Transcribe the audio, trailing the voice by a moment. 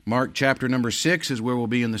Mark chapter number 6 is where we'll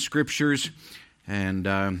be in the Scriptures. And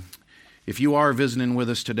if you are visiting with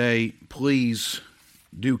us today, please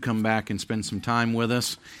do come back and spend some time with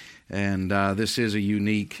us. And this is a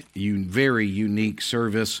very unique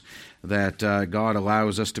service that God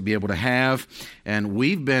allows us to be able to have. And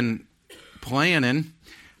we've been planning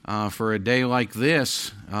for a day like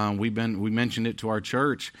this. We mentioned it to our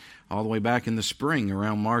church all the way back in the spring,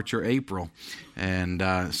 around March or April.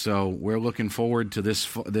 And so we're looking forward to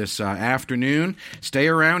this afternoon. Stay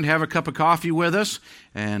around, have a cup of coffee with us,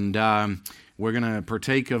 and we're going to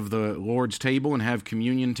partake of the Lord's table and have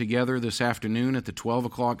communion together this afternoon at the 12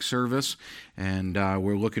 o'clock service. And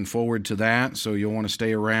we're looking forward to that, so you'll want to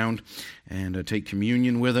stay around and take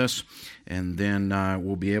communion with us. And then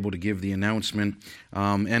we'll be able to give the announcement.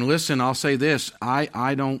 And listen, I'll say this.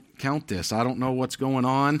 I don't count this. I don't know what's going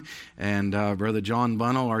on. And Brother John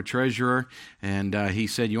Bunnell, our treasurer, and he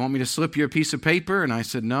said, "You want me to slip you a piece of paper?" And I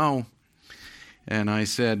said, "No." And I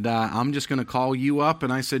said, "I'm just going to call you up."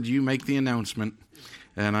 And I said, "You make the announcement."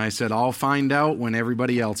 And I said, "I'll find out when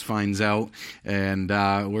everybody else finds out." And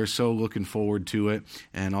we're so looking forward to it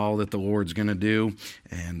and all that the Lord's going to do.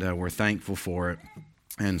 And we're thankful for it.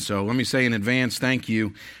 And so let me say in advance, thank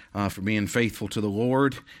you for being faithful to the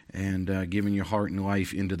Lord and giving your heart and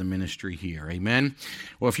life into the ministry here. Amen.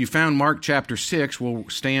 Well, if you found Mark chapter 6, we'll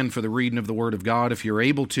stand for the reading of the Word of God if you're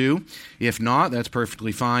able to. If not, that's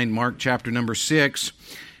perfectly fine. Mark chapter number 6.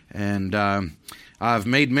 And I've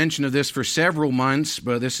made mention of this for several months,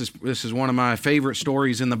 but this is one of my favorite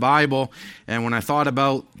stories in the Bible. And when I thought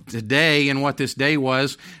about today and what this day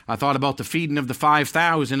was, I thought about the feeding of the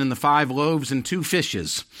 5,000 and the 5 loaves and 2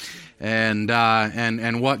 fishes. And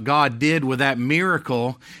what God did with that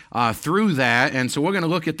miracle through that. And so we're going to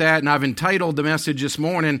look at that, and I've entitled the message this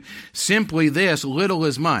morning simply this: little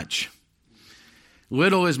is much.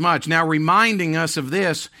 Little is much. Now, reminding us of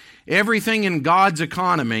this, everything in God's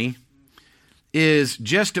economy is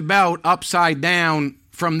just about upside down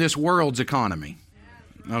from this world's economy.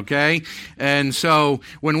 Okay? And so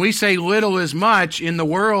when we say little is much, in the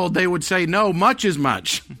world they would say, no, much is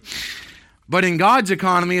much. But in God's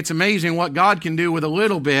economy, it's amazing what God can do with a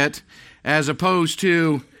little bit as opposed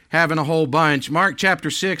to having a whole bunch. Mark chapter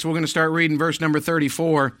 6, we're going to start reading verse number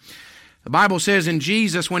 34. The Bible says, "And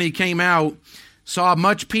Jesus, when he came out, saw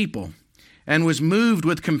much people and was moved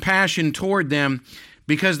with compassion toward them,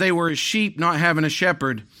 because they were as sheep not having a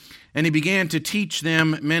shepherd, and he began to teach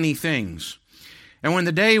them many things. And when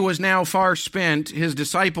the day was now far spent, his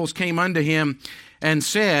disciples came unto him and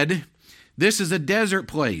said, This is a desert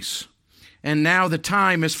place, and now the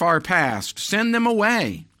time is far past. Send them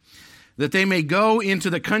away, that they may go into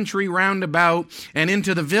the country round about and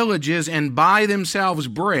into the villages and buy themselves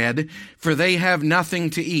bread, for they have nothing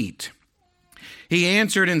to eat. He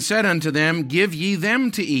answered and said unto them, Give ye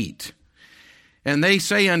them to eat. And they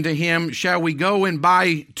say unto him, Shall we go and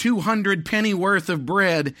buy 200 pennyworth of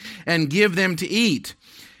bread and give them to eat?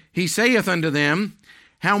 He saith unto them,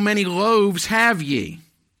 How many loaves have ye?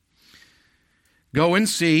 Go and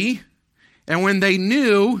see. And when they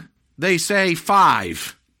knew, they say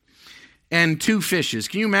 5 and 2 fishes.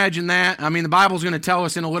 Can you imagine that? I mean, the Bible's going to tell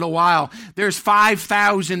us in a little while, there's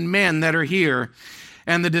 5,000 men that are here.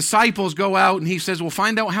 And the disciples go out and he says, Well,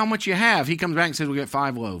 find out how much you have. He comes back and says, We got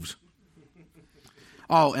 5 loaves.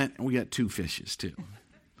 Oh, and we got 2 fishes too.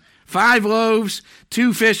 5 loaves,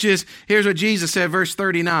 2 fishes. Here's what Jesus said, verse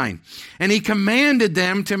 39. And he commanded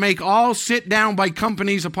them to make all sit down by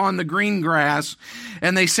companies upon the green grass.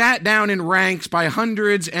 And they sat down in ranks by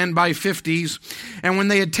hundreds and by 50s. And when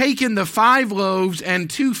they had taken the 5 loaves and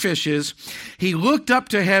 2 fishes, he looked up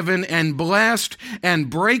to heaven and blessed and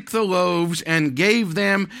brake the loaves and gave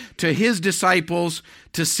them to his disciples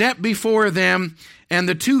to set before them. And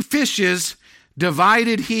the 2 fishes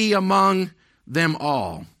divided he among them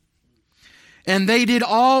all. And they did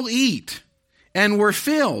all eat and were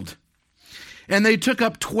filled. And they took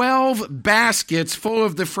up 12 baskets full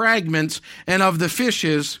of the fragments and of the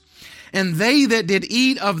fishes. And they that did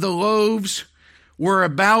eat of the loaves were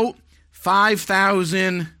about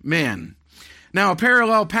 5,000 men. Now, a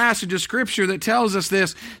parallel passage of Scripture that tells us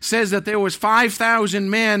this says that there was 5,000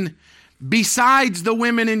 men besides the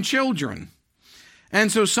women and children. And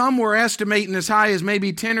so some were estimating as high as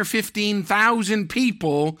maybe 10 or 15,000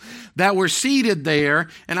 people that were seated there.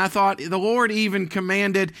 And I thought the Lord even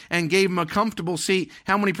commanded and gave them a comfortable seat.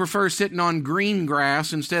 How many prefer sitting on green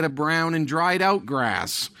grass instead of brown and dried out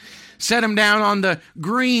grass? Set them down on the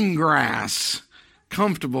green grass.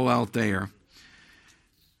 Comfortable out there.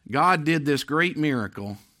 God did this great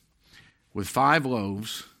miracle with 5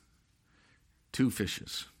 loaves, 2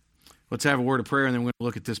 fishes. Let's have a word of prayer, and then we're going to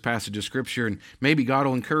look at this passage of Scripture, and maybe God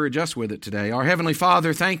will encourage us with it today. Our Heavenly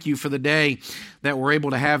Father, thank you for the day that we're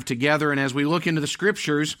able to have together, and as we look into the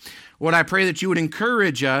Scriptures, Lord, I pray that you would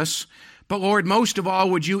encourage us, but Lord, most of all,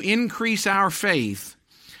 would you increase our faith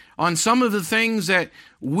on some of the things that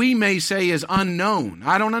we may say is unknown.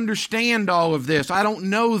 I don't understand all of this. I don't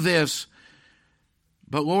know this.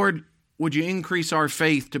 But Lord, would you increase our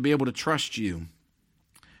faith to be able to trust you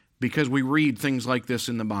because we read things like this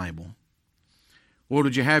in the Bible. Lord,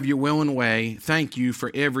 would you have your will and way? Thank you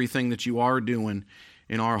for everything that you are doing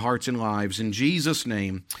in our hearts and lives. In Jesus'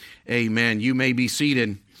 name, amen. You may be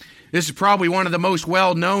seated. This is probably one of the most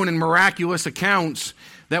well-known and miraculous accounts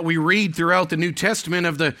that we read throughout the New Testament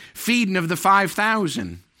of the feeding of the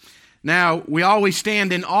 5,000. Now, we always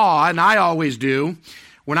stand in awe, and I always do,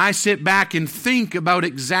 when I sit back and think about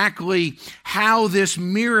exactly how this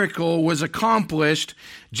miracle was accomplished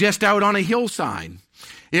just out on a hillside.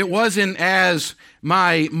 It wasn't as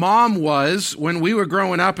my mom was when we were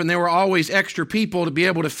growing up and there were always extra people to be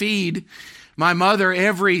able to feed. My mother,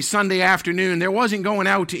 every Sunday afternoon, there wasn't going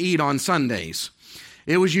out to eat on Sundays.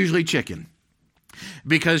 It was usually chicken.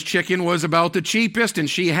 Because chicken was about the cheapest and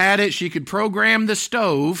she had it. She could program the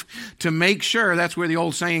stove to make sure. That's where the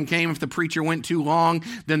old saying came, if the preacher went too long,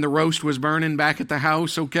 then the roast was burning back at the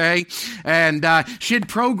house, okay? And she'd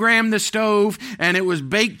program the stove and it was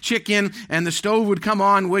baked chicken and the stove would come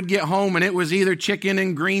on, we'd get home and it was either chicken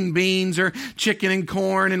and green beans or chicken and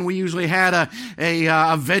corn, and we usually had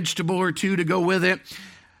a vegetable or two to go with it.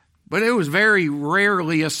 But it was very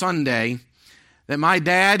rarely a Sunday that my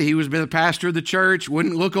dad, he was the pastor of the church,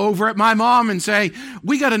 wouldn't look over at my mom and say,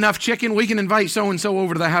 we got enough chicken, we can invite so-and-so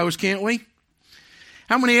over to the house, can't we?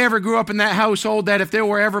 How many ever grew up in that household that if there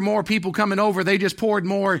were ever more people coming over, they just poured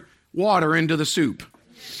more water into the soup?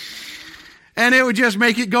 And it would just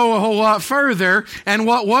make it go a whole lot further, and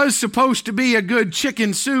what was supposed to be a good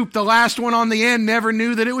chicken soup, the last one on the end never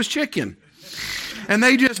knew that it was chicken. And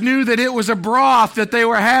they just knew that it was a broth that they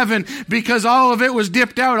were having because all of it was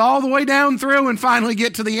dipped out all the way down through and finally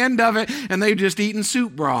get to the end of it and they just eaten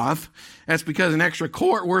soup broth. That's because an extra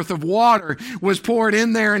quart worth of water was poured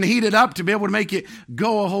in there and heated up to be able to make it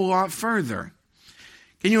go a whole lot further.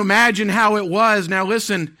 Can you imagine how it was? Now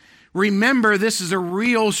listen, remember this is a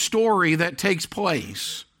real story that takes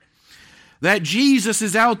place. That Jesus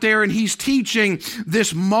is out there and he's teaching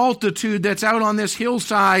this multitude that's out on this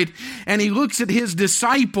hillside, and he looks at his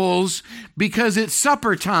disciples because it's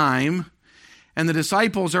supper time and the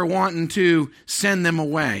disciples are wanting to send them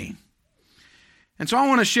away. And so I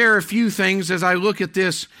want to share a few things as I look at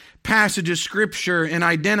this passage of Scripture and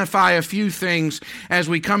identify a few things as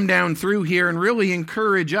we come down through here and really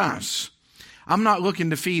encourage us. I'm not looking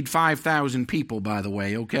to feed 5,000 people, by the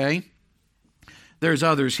way, okay? There's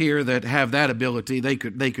others here that have that ability. They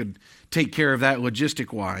could take care of that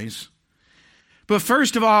logistic-wise. But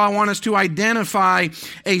first of all, I want us to identify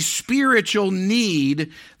a spiritual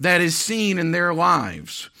need that is seen in their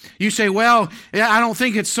lives. You say, well, I don't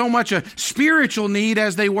think it's so much a spiritual need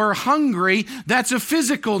as they were hungry. That's a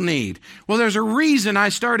physical need. Well, there's a reason I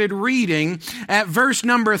started reading at verse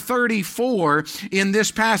number 34 in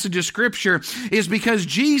this passage of Scripture is because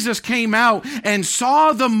Jesus came out and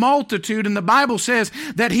saw the multitude, and the Bible says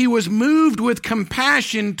that he was moved with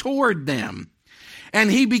compassion toward them. And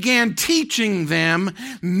he began teaching them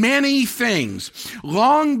many things.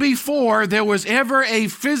 Long before there was ever a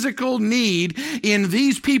physical need in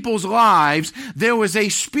these people's lives, there was a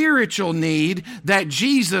spiritual need that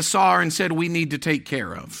Jesus saw and said we need to take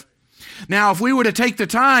care of. Now, if we were to take the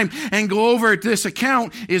time and go over this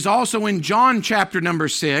account is also in John chapter number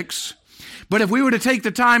 6. But if we were to take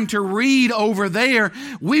the time to read over there,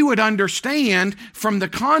 we would understand from the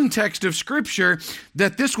context of Scripture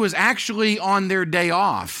that this was actually on their day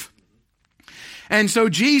off. And so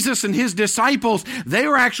Jesus and his disciples, they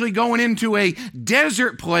were actually going into a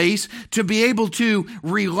desert place to be able to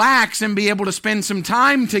relax and be able to spend some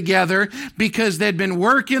time together because they'd been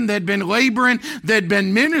working, they'd been laboring, they'd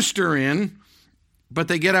been ministering. But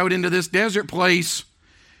they get out into this desert place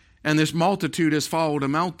and this multitude has followed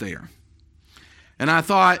them out there. And I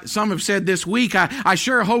thought, some have said this week, I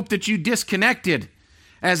sure hope that you disconnected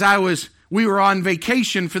as we were on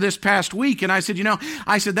vacation for this past week. And I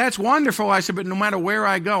said, that's wonderful. I said, but no matter where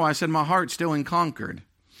I go, I said, my heart's still in Concord.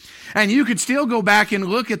 And you could still go back and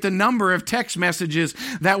look at the number of text messages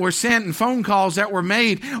that were sent and phone calls that were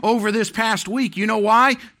made over this past week. You know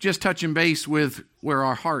why? Just touching base with where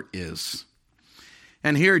our heart is.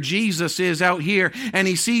 And here Jesus is out here, and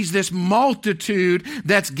he sees this multitude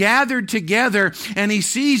that's gathered together, and he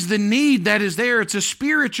sees the need that is there. It's a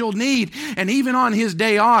spiritual need. And even on his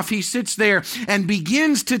day off, he sits there and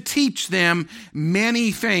begins to teach them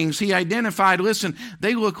many things. He identified, listen,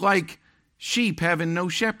 they look like sheep having no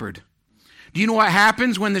shepherd. Do you know what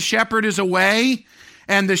happens when the shepherd is away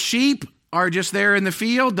and the sheep are just there in the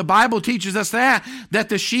field? The Bible teaches us that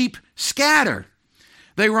the sheep scatter.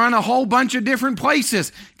 They run a whole bunch of different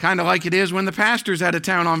places, kind of like it is when the pastor's out of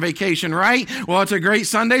town on vacation, right? Well, it's a great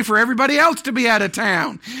Sunday for everybody else to be out of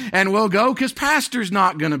town. And we'll go because pastor's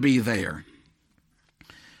not going to be there.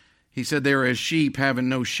 He said they're as sheep having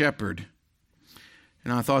no shepherd.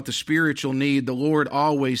 And I thought the spiritual need, the Lord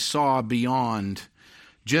always saw beyond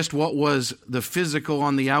just what was the physical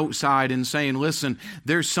on the outside and saying, listen,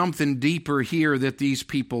 there's something deeper here that these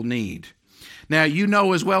people need. Now, you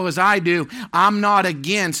know as well as I do, I'm not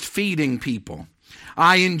against feeding people.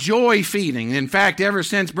 I enjoy feeding. In fact, ever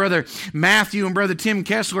since Brother Matthew and Brother Tim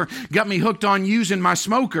Kessler got me hooked on using my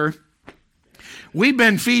smoker, we've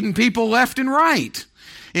been feeding people left and right.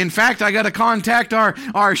 In fact, I got to contact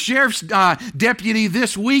our sheriff's deputy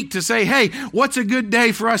this week to say, hey, what's a good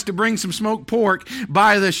day for us to bring some smoked pork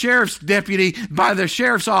by the sheriff's deputy, by the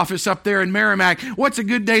sheriff's office up there in Merrimack? What's a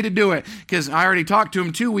good day to do it? Because I already talked to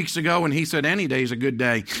him 2 weeks ago, and he said any day's a good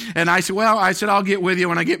day. And I said, I'll get with you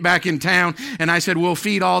when I get back in town. And I said, we'll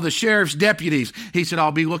feed all the sheriff's deputies. He said,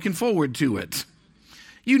 I'll be looking forward to it.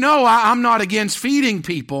 You know, I'm not against feeding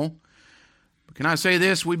people. Can I say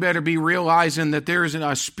this? We better be realizing that there is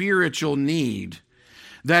a spiritual need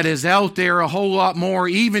that is out there a whole lot more.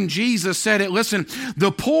 Even Jesus said it. Listen,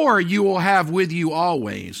 the poor you will have with you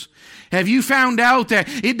always. Have you found out that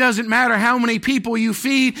it doesn't matter how many people you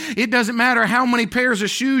feed, it doesn't matter how many pairs of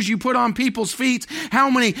shoes you put on people's feet, how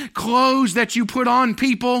many clothes that you put on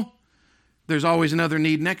people, there's always another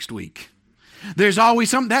need next week. There's always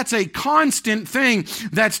something. That's a constant thing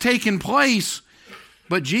that's taking place.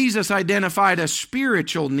 But Jesus identified a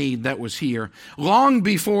spiritual need that was here long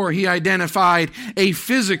before he identified a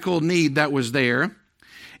physical need that was there.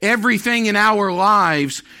 Everything in our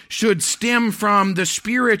lives should stem from the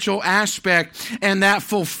spiritual aspect and that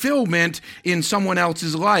fulfillment in someone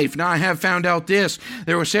else's life. Now, I have found out this.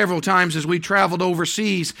 There were several times as we traveled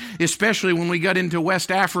overseas, especially when we got into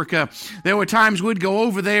West Africa, there were times we'd go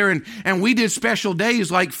over there and we did special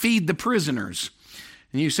days like feed the prisoners.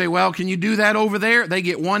 And you say, well, can you do that over there? They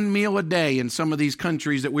get one meal a day in some of these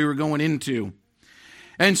countries that we were going into.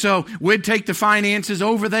 And so we'd take the finances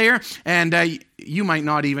over there, and you might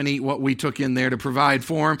not even eat what we took in there to provide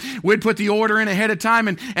for them. We'd put the order in ahead of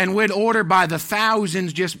time, and we'd order by the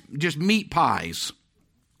thousands just meat pies.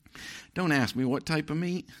 Don't ask me what type of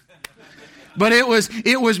meat. But it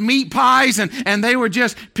was meat pies, and they were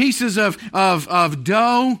just pieces of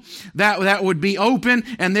dough that would be open,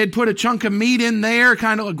 and they'd put a chunk of meat in there,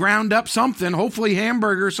 kind of ground up something, hopefully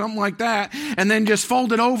hamburger or something like that, and then just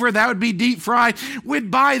fold it over. That would be deep fried.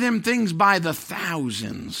 We'd buy them things by the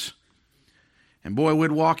thousands. And boy,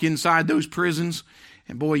 we'd walk inside those prisons,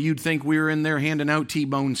 and boy, you'd think we were in there handing out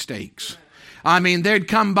T-bone steaks. I mean, they'd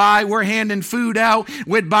come by, we're handing food out,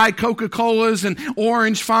 we'd buy Coca-Colas and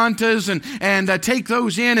orange Fantas and take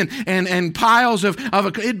those in and piles of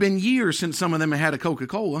it'd been years since some of them had a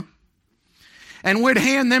Coca-Cola. And we'd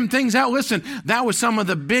hand them things out. Listen, that was some of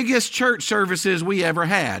the biggest church services we ever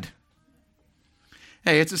had.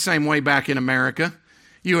 Hey, it's the same way back in America.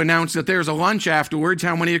 You announce that there's a lunch afterwards.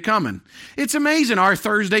 How many are coming? It's amazing. Our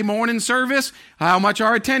Thursday morning service, how much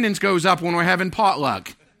our attendance goes up when we're having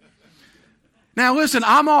potluck. Now listen,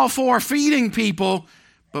 I'm all for feeding people,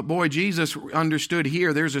 but boy, Jesus understood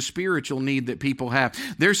here there's a spiritual need that people have.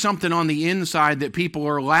 There's something on the inside that people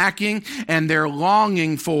are lacking and they're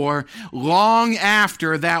longing for long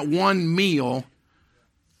after that one meal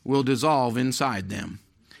will dissolve inside them.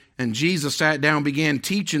 And Jesus sat down and began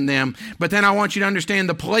teaching them. But then I want you to understand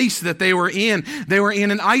the place that they were in. They were in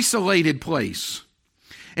an isolated place.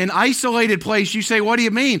 An isolated place, you say, what do you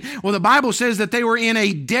mean? Well, the Bible says that they were in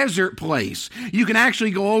a desert place. You can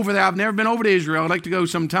actually go over there. I've never been over to Israel. I'd like to go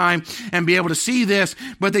sometime and be able to see this.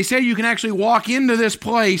 But they say you can actually walk into this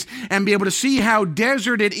place and be able to see how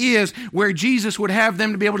desert it is, where Jesus would have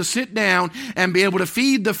them to be able to sit down and be able to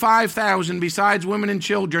feed the 5,000 besides women and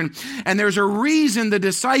children. And there's a reason the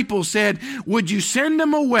disciples said, would you send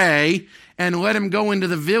them away and let them go into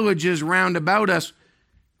the villages round about us?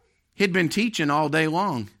 He'd been teaching all day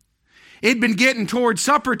long. It'd been getting towards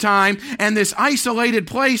supper time, and this isolated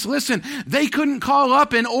place, listen, they couldn't call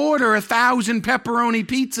up and order 1,000 pepperoni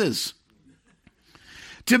pizzas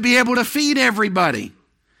to be able to feed everybody.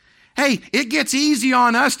 Hey, it gets easy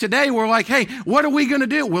on us today. We're like, hey, what are we going to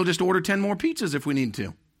do? We'll just order 10 more pizzas if we need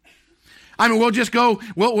to. I mean, we'll just go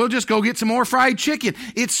get some more fried chicken.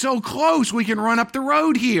 It's so close, we can run up the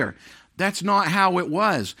road here. That's not how it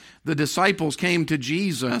was. The disciples came to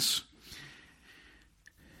Jesus,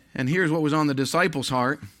 and here's what was on the disciples'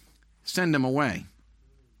 heart: send them away.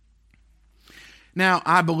 Now,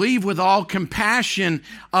 I believe with all compassion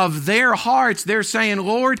of their hearts, they're saying,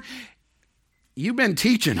 Lord, you've been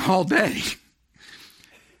teaching all day.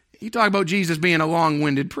 You talk about Jesus being a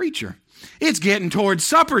long-winded preacher. It's getting towards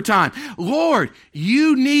supper time. Lord,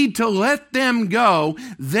 you need to let them go.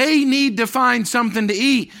 They need to find something to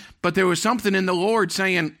eat. But there was something in the Lord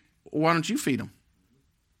saying, why don't you feed them?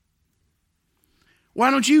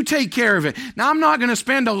 Why don't you take care of it? Now, I'm not going to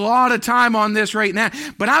spend a lot of time on this right now,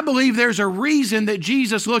 but I believe there's a reason that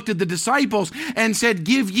Jesus looked at the disciples and said,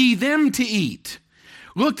 give ye them to eat.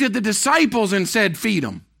 Looked at the disciples and said, feed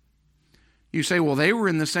them. You say, well, they were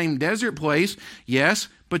in the same desert place. Yes,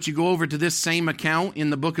 but you go over to this same account in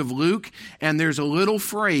the book of Luke, and there's a little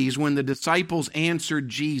phrase when the disciples answered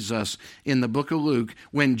Jesus in the book of Luke.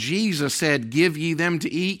 When Jesus said, give ye them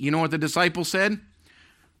to eat, you know what the disciples said?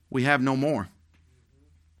 We have no more.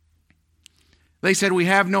 They said, we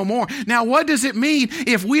have no more. Now, what does it mean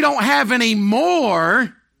if we don't have any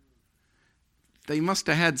more? They must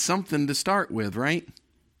have had something to start with, right?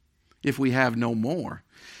 If we have no more.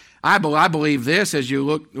 I believe this as you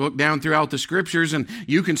look down throughout the scriptures, and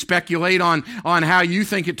you can speculate on how you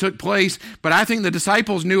think it took place, but I think the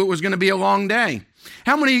disciples knew it was going to be a long day.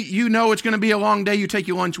 How many of you know it's going to be a long day? You take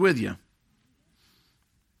your lunch with you.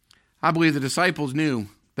 I believe the disciples knew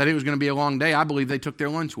that it was going to be a long day. I believe they took their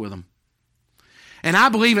lunch with them. And I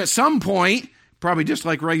believe at some point, probably just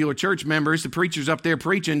like regular church members, the preacher's up there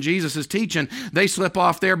preaching, Jesus is teaching, they slip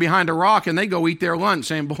off there behind a rock and they go eat their lunch,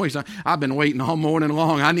 saying, boys, I've been waiting all morning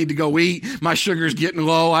long. I need to go eat. My sugar's getting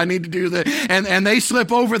low. I need to do that. And they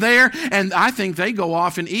slip over there, and I think they go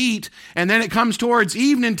off and eat. And then it comes towards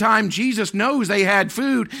evening time. Jesus knows they had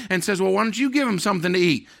food and says, well, why don't you give them something to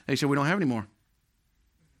eat? They said, we don't have any more.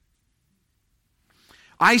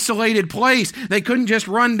 Isolated place. They couldn't just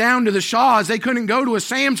run down to the Shaw's. They couldn't go to a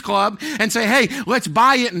Sam's Club and say, hey, let's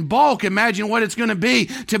buy it in bulk. Imagine what it's going to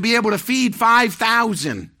be able to feed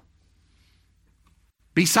 5,000.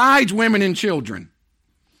 Besides women and children.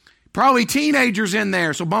 Probably teenagers in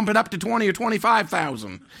there, so bump it up to 20 or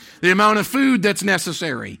 25,000. The amount of food that's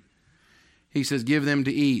necessary. He says, give them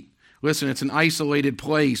to eat. Listen, it's an isolated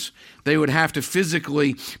place. They would have to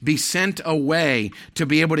physically be sent away to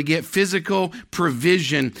be able to get physical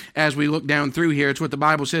provision as we look down through here. It's what the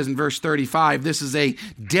Bible says in verse 35. This is a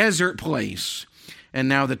desert place, and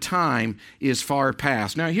now the time is far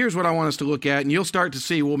past. Now, here's what I want us to look at, and you'll start to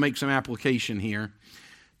see we'll make some application here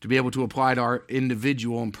to be able to apply to our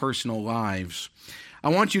individual and personal lives. I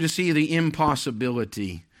want you to see the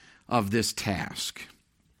impossibility of this task.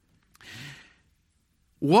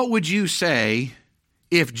 What would you say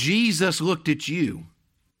if Jesus looked at you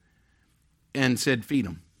and said, feed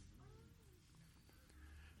them?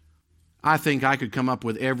 I think I could come up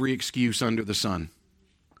with every excuse under the sun.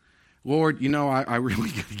 Lord, you know, I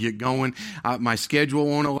really got to get going. My schedule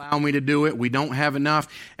won't allow me to do it. We don't have enough.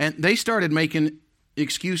 And they started making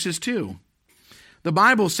excuses too. The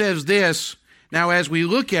Bible says this, now as we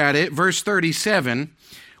look at it, verse 37,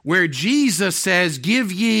 where Jesus says,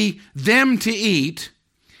 give ye them to eat,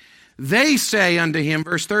 they say unto him,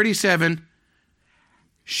 verse 37,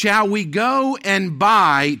 shall we go and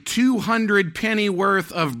buy 200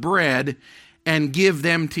 pennyworth of bread and give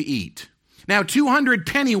them to eat? Now, 200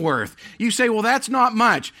 pennyworth. You say, well, that's not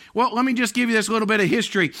much. Well, let me just give you this little bit of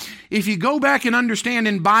history. If you go back and understand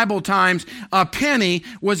in Bible times, a penny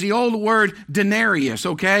was the old word denarius,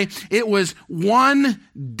 okay? It was 1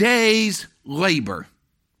 day's labor.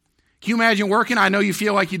 Can you imagine working? I know you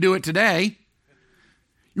feel like you do it today.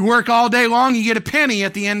 You work all day long, you get a penny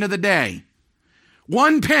at the end of the day.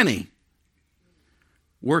 1 penny.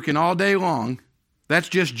 Working all day long. That's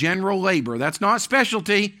just general labor. That's not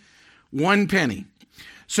specialty. 1 penny.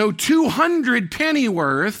 So 200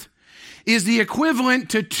 pennyworth is the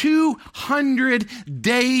equivalent to 200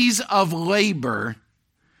 days of labor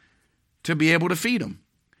to be able to feed them.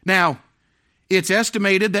 Now, it's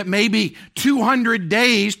estimated that maybe 200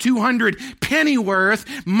 days, 200 pennyworth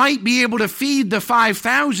might be able to feed the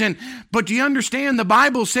 5,000. But do you understand the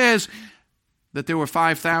Bible says that there were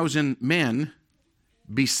 5,000 men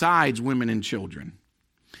besides women and children.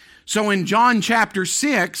 So in John chapter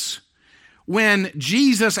 6, when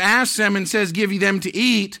Jesus asks them and says, give you them to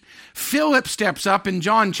eat, Philip steps up in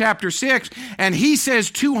John chapter 6 and he says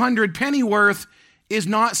 200 pennyworth is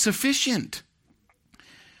not sufficient.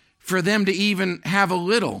 for them to even have a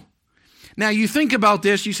little. Now you think about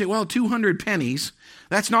this, you say, well, 200 pennies,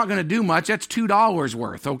 that's not going to do much. That's $2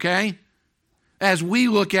 worth, okay? As we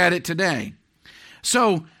look at it today.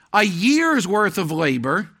 So a year's worth of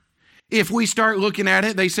labor, if we start looking at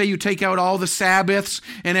it, they say you take out all the Sabbaths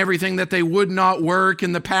and everything that they would not work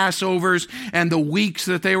and the Passovers and the weeks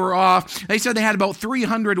that they were off. They said they had about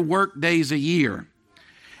 300 work days a year.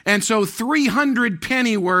 And so 300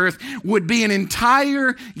 penny worth would be an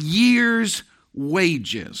entire year's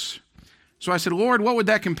wages. So I said, Lord, what would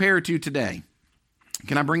that compare to today?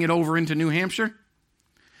 Can I bring it over into New Hampshire?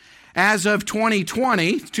 As of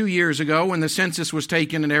 2020, 2 years ago, when the census was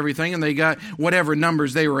taken and everything, and they got whatever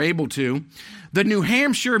numbers they were able to, the New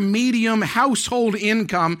Hampshire medium household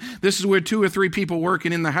income, this is where 2 or 3 people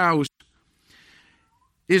working in the house,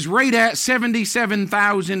 is right at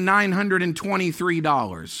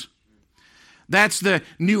 $77,923. That's the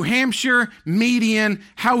New Hampshire median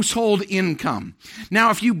household income. Now,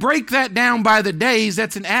 if you break that down by the days,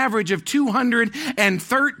 that's an average of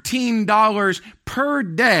 $213 per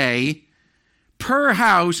day per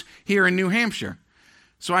house here in New Hampshire.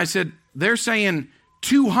 So I said, they're saying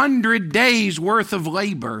 200 days worth of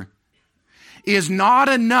labor is not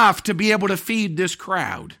enough to be able to feed this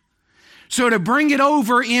crowd. So to bring it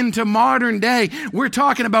over into modern day, we're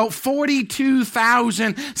talking about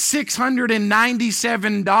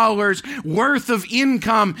 $42,697 worth of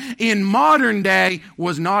income in modern day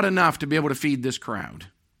was not enough to be able to feed this crowd.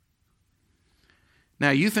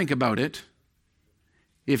 Now you think about it.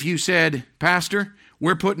 If you said, Pastor,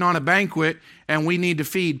 we're putting on a banquet and we need to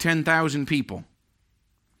feed 10,000 people.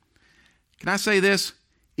 Can I say this?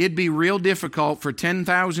 It'd be real difficult for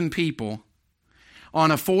 10,000 people on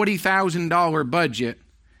a $40,000 budget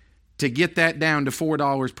to get that down to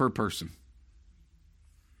 $4 per person.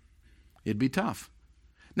 It'd be tough.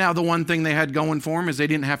 Now, the one thing they had going for them is they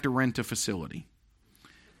didn't have to rent a facility.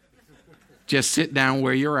 Just sit down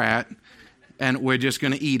where you're at, and we're just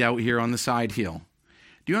going to eat out here on the side hill.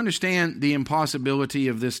 Do you understand the impossibility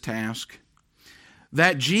of this task?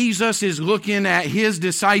 That Jesus is looking at his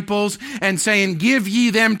disciples and saying, give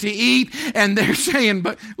ye them to eat. And they're saying,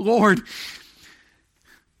 but Lord,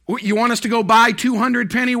 you want us to go buy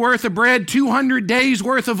 200 penny worth of bread, 200 days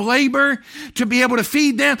worth of labor to be able to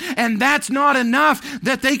feed them? And that's not enough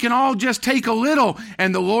that they can all just take a little.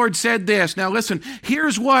 And the Lord said this. Now listen,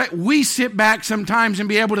 here's what we sit back sometimes and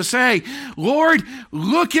be able to say, Lord,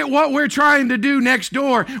 look at what we're trying to do next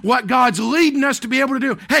door, what God's leading us to be able to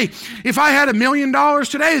do. Hey, if I had $1 million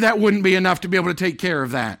today, that wouldn't be enough to be able to take care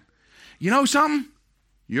of that. You know something?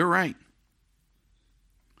 You're right.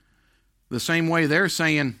 The same way they're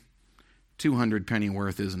saying 200 penny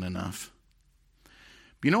worth isn't enough.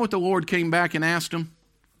 You know what the Lord came back and asked them?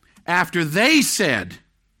 After they said,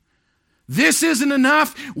 this isn't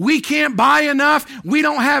enough, we can't buy enough, we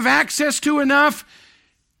don't have access to enough,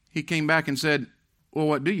 he came back and said, well,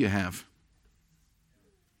 what do you have?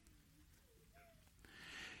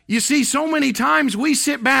 You see, so many times we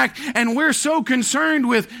sit back and we're so concerned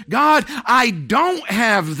with, God, I don't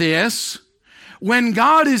have this, when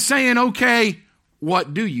God is saying, okay,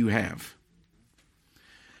 what do you have?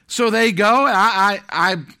 So they go,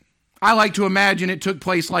 I like to imagine it took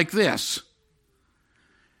place like this.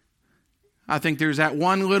 I think there's that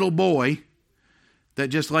one little boy that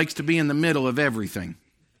just likes to be in the middle of everything.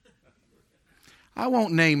 I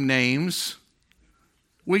won't name names.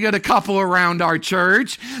 We got a couple around our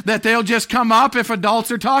church that they'll just come up if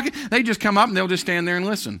adults are talking. They just come up and they'll just stand there and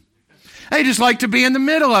listen. They just like to be in the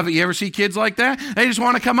middle of it. You ever see kids like that? They just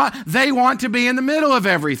want to come up. They want to be in the middle of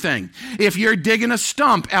everything. If you're digging a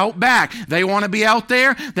stump out back, they want to be out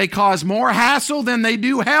there. They cause more hassle than they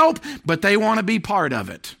do help, but they want to be part of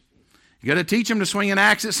it. You got to teach them to swing an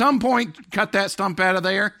axe at some point. Cut that stump out of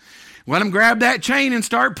there. Let them grab that chain and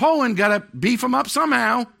start pulling. Got to beef them up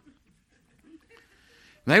somehow.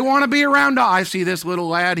 They want to be around. I see this little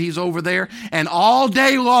lad, he's over there, and all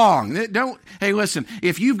day long. Hey, listen,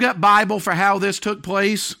 if you've got Bible for how this took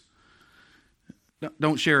place,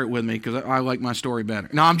 don't share it with me because I like my story better.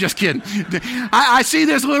 No, I'm just kidding. I see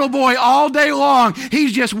this little boy all day long.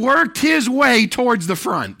 He's just worked his way towards the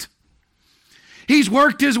front. He's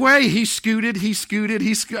worked his way. He scooted, he's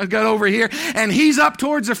got over here, and he's up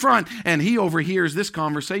towards the front, and he overhears this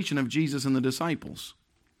conversation of Jesus and the disciples.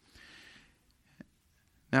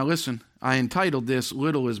 Now listen, I entitled this,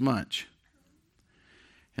 Little is Much.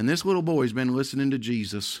 And this little boy's been listening to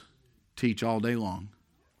Jesus teach all day long.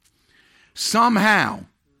 Somehow,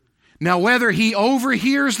 now whether he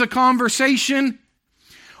overhears the conversation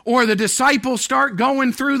Or the disciples start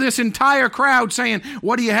going through this entire crowd saying,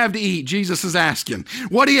 what do you have to eat? Jesus is asking,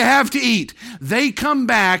 what do you have to eat? They come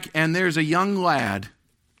back and there's a young lad.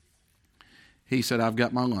 He said, I've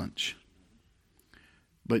got my lunch,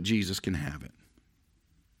 but Jesus can have it.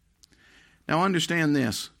 Now understand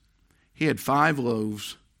this. He had 5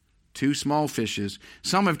 loaves, 2 small fishes.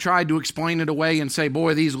 Some have tried to explain it away and say,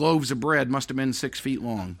 boy, these loaves of bread must have been 6 feet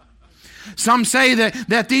long. Some say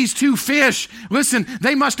that these 2 fish, listen,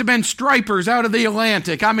 they must have been stripers out of the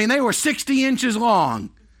Atlantic. I mean, they were 60 inches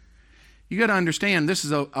long. You got to understand, this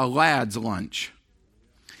is a lad's lunch.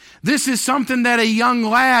 This is something that a young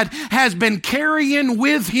lad has been carrying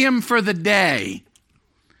with him for the day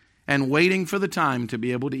and waiting for the time to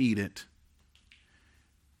be able to eat it.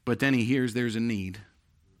 But then he hears there's a need.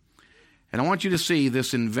 And I want you to see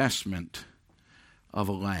this investment of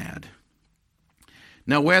a lad.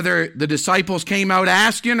 Now, whether the disciples came out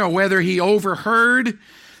asking or whether he overheard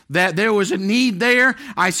that there was a need there,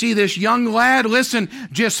 I see this young lad, listen,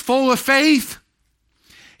 just full of faith.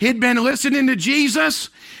 He'd been listening to Jesus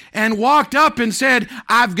and walked up and said,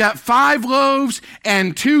 I've got 5 loaves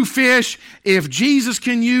and 2 fish. If Jesus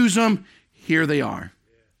can use them, here they are.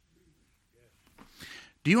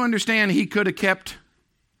 Do you understand he could have kept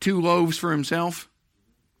 2 loaves for himself?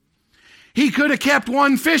 He could have kept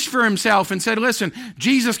 1 fish for himself and said, listen,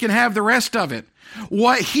 Jesus can have the rest of it.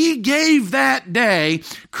 What he gave that day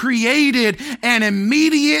created an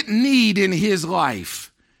immediate need in his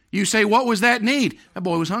life. You say, what was that need? That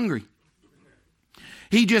boy was hungry.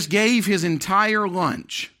 He just gave his entire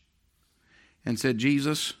lunch and said,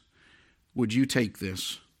 Jesus, would you take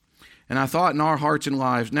this? And I thought in our hearts and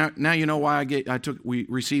lives, now you know why we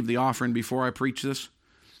received the offering before I preached this?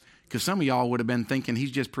 Because some of y'all would have been thinking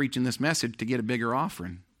he's just preaching this message to get a bigger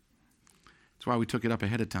offering. That's why we took it up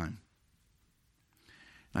ahead of time.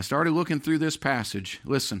 I started looking through this passage.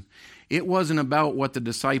 Listen, it wasn't about what the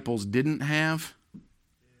disciples didn't have,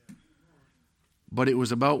 but it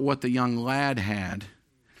was about what the young lad had.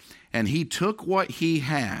 And he took what he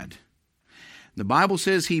had. The Bible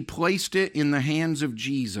says he placed it in the hands of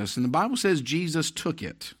Jesus. And the Bible says Jesus took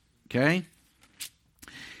it. Okay?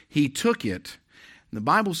 He took it. The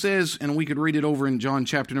Bible says, and we could read it over in John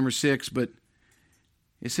chapter number 6, but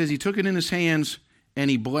it says he took it in his hands and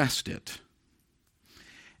he blessed it.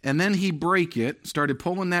 And then he brake it, started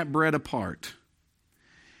pulling that bread apart,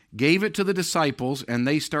 gave it to the disciples, and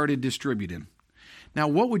they started distributing. Now,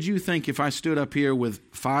 what would you think if I stood up here with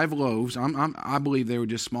 5 loaves? I believe they were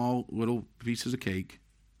just small little pieces of cake.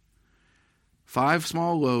 5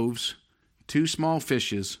 small loaves, 2 small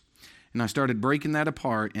fishes, and I started breaking that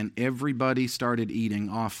apart, and everybody started eating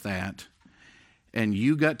off that. And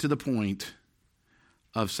you got to the point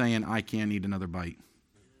of saying, I can't eat another bite.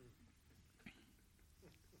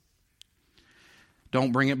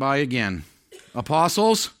 Don't bring it by again.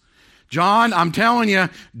 Apostles, John, I'm telling you,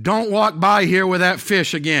 don't walk by here with that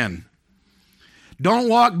fish again. Don't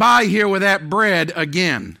walk by here with that bread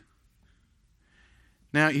again.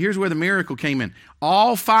 Now, here's where the miracle came in.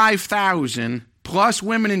 All 5,000 plus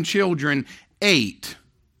women and children ate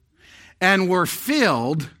and were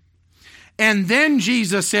filled. And then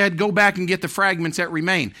Jesus said, go back and get the fragments that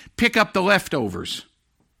remain. Pick up the leftovers.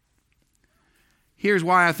 Here's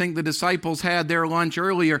why I think the disciples had their lunch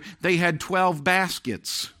earlier. They had 12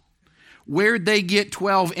 baskets. Where'd they get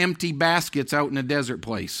 12 empty baskets out in a desert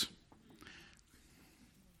place?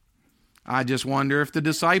 I just wonder if the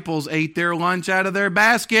disciples ate their lunch out of their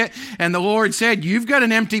basket and the Lord said, you've got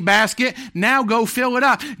an empty basket, now go fill it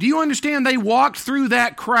up. Do you understand? They walked through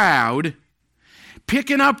that crowd,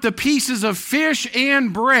 picking up the pieces of fish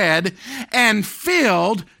and bread and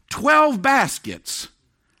filled 12 baskets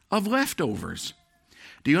of leftovers.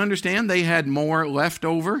 Do you understand? They had more left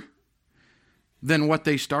over than what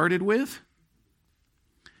they started with.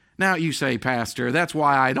 Now you say, Pastor, that's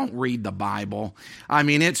why I don't read the Bible. I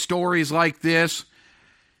mean, it's stories like this.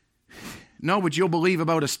 No, but you'll believe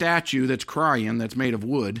about a statue that's crying that's made of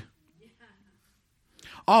wood.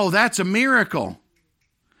 Oh, that's a miracle.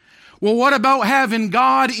 Well, what about having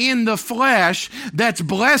God in the flesh that's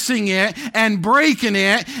blessing it and breaking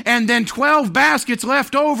it and then 12 baskets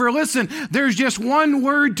left over? Listen, there's just one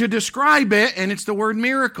word to describe it, and it's the word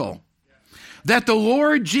miracle. That the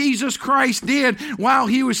Lord Jesus Christ did while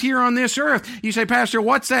he was here on this earth. You say, Pastor,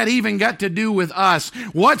 what's that even got to do with us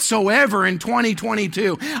whatsoever in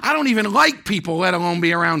 2022? I don't even like people, let alone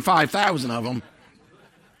be around 5,000 of them.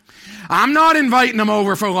 I'm not inviting them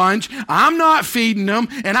over for lunch. I'm not feeding them,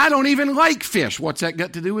 and I don't even like fish. What's that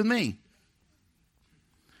got to do with me?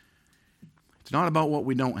 It's not about what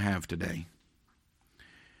we don't have today.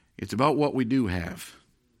 It's about what we do have.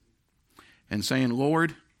 And saying,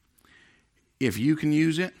 Lord, If you can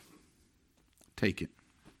use it, take it.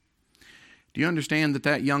 Do you understand that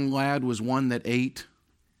that young lad was one that ate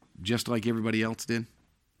just like everybody else did?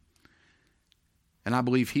 And I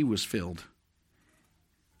believe he was filled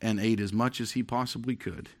and ate as much as he possibly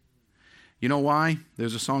could. You know why?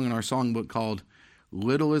 There's a song in our songbook called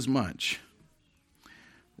Little is Much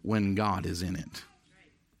when God is in it.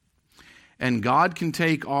 And God can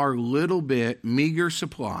take our little bit, meager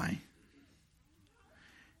supply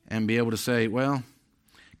and be able to say, well,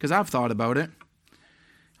 because I've thought about it.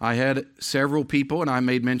 I had several people, and I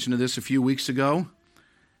made mention of this a few weeks ago.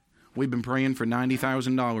 We've been praying for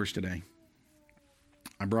 $90,000 today.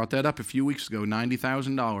 I brought that up a few weeks ago,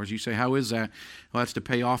 $90,000. You say, how is that? Well, that's to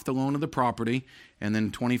pay off the loan of the property, and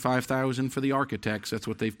then $25,000 for the architects. That's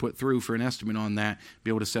what they've put through for an estimate on that.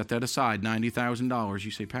 Be able to set that aside, $90,000.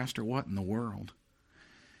 You say, Pastor, what in the world?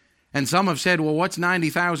 And some have said, well, what's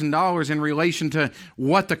 $90,000 in relation to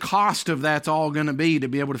what the cost of that's all going to be to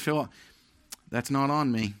be able to fill up? That's not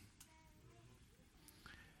on me.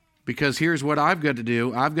 Because here's what I've got to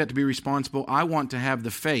do. I've got to be responsible. I want to have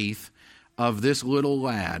the faith of this little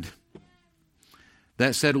lad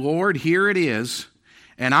that said, Lord, here it is,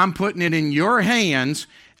 and I'm putting it in your hands,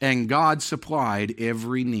 and God supplied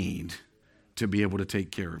every need to be able to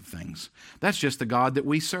take care of things. That's just the God that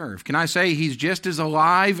we serve. Can I say He's just as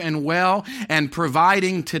alive and well and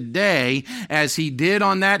providing today as He did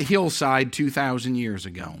on that hillside 2,000 years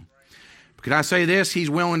ago? Can I say this? He's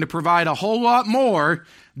willing to provide a whole lot more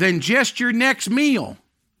than just your next meal.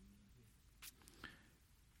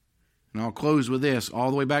 And I'll close with this, all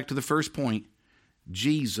the way back to the first point.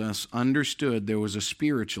 Jesus understood there was a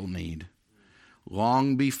spiritual need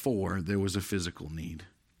long before there was a physical need.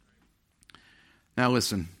 Now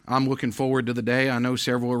listen, I'm looking forward to the day, I know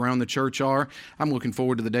several around the church are, I'm looking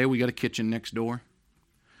forward to the day we got a kitchen next door.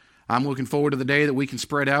 I'm looking forward to the day that we can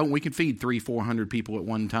spread out and we can feed 300-400 people at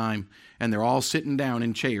one time, and they're all sitting down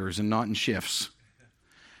in chairs and not in shifts.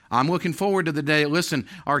 I'm looking forward to the day, listen,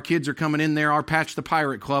 our kids are coming in there, our Patch the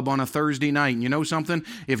Pirate Club on a Thursday night, and you know something?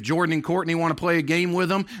 If Jordan and Courtney want to play a game with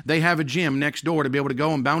them, they have a gym next door to be able to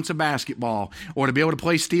go and bounce a basketball, or to be able to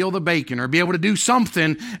play Steal the Bacon, or be able to do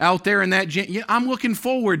something out there in that gym. Yeah, I'm looking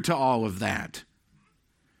forward to all of that.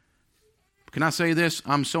 Can I say this?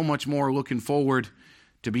 I'm so much more looking forward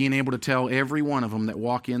to being able to tell every one of them that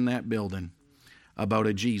walk in that building about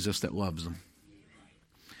a Jesus that loves them.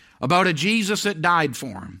 About a Jesus that died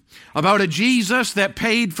for them. About a Jesus that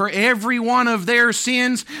paid for every one of their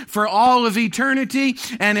sins for all of eternity.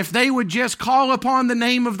 And if they would just call upon the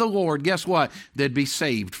name of the Lord, guess what? They'd be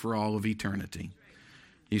saved for all of eternity.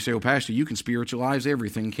 You say, well, Pastor, you can spiritualize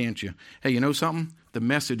everything, can't you? Hey, you know something? The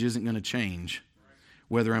message isn't going to change.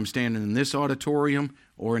 Whether I'm standing in this auditorium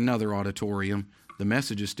or another auditorium, the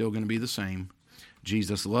message is still going to be the same.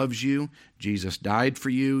 Jesus loves you. Jesus died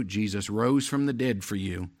for you. Jesus rose from the dead for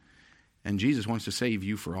you. And Jesus wants to save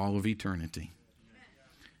you for all of eternity.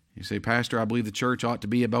 You say, Pastor, I believe the church ought to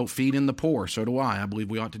be about feeding the poor. So do I. I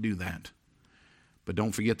believe we ought to do that. But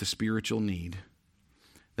don't forget the spiritual need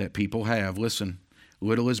that people have. Listen,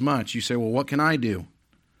 little is much. You say, well, what can I do?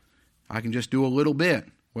 I can just do a little bit.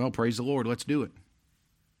 Well, praise the Lord. Let's do it.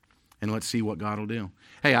 And let's see what God will do.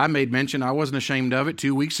 Hey, I made mention, I wasn't ashamed of it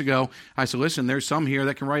 2 weeks ago. I said, listen, there's some here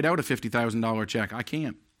that can write out a $50,000 check. I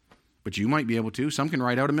can't. But you might be able to. Some can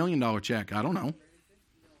write out $1 million check. I don't know.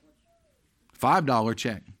 $5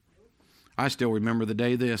 check. I still remember the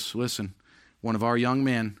day this. Listen, one of our young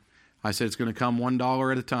men, I said it's going to come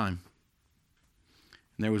 $1 at a time.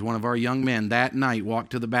 And there was one of our young men that night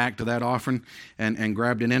walked to the back to that offering and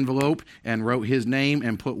grabbed an envelope and wrote his name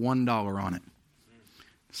and put $1 on it.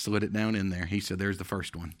 Slid it down in there. He said, there's the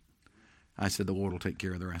first one. I said, the Lord will take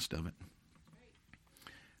care of the rest of it.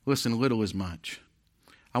 Listen, little is much.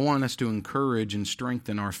 I want us to encourage and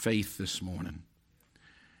strengthen our faith this morning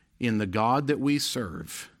in the God that we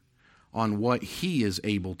serve, on what He is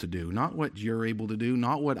able to do. Not what you're able to do,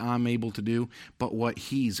 not what I'm able to do, but what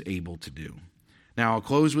He's able to do. Now, I'll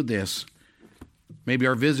close with this. Maybe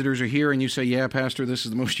our visitors are here and you say, yeah, Pastor, this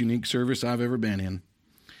is the most unique service I've ever been in.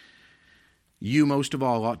 You most of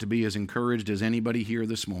all ought to be as encouraged as anybody here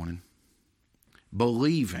this morning,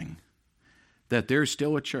 believing that there's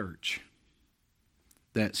still a church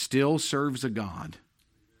that still serves a God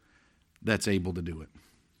that's able to do it.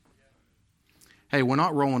 Hey, we're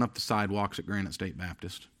not rolling up the sidewalks at Granite State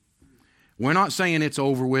Baptist. We're not saying it's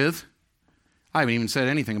over with. I haven't even said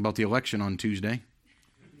anything about the election on Tuesday.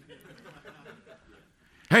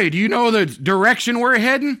 Hey, do you know the direction we're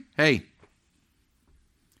heading? Hey,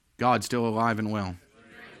 God's still alive and well.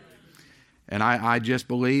 And I just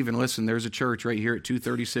believe, and listen, there's a church right here at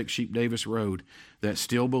 236 Sheep Davis Road that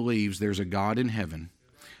still believes there's a God in heaven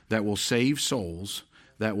that will save souls,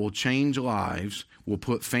 that will change lives, will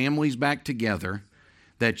put families back together,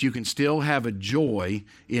 that you can still have a joy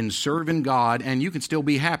in serving God, and you can still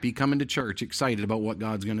be happy coming to church, excited about what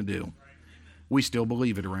God's going to do. We still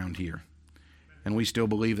believe it around here. And we still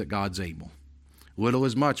believe that God's able. Little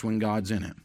is much when God's in it.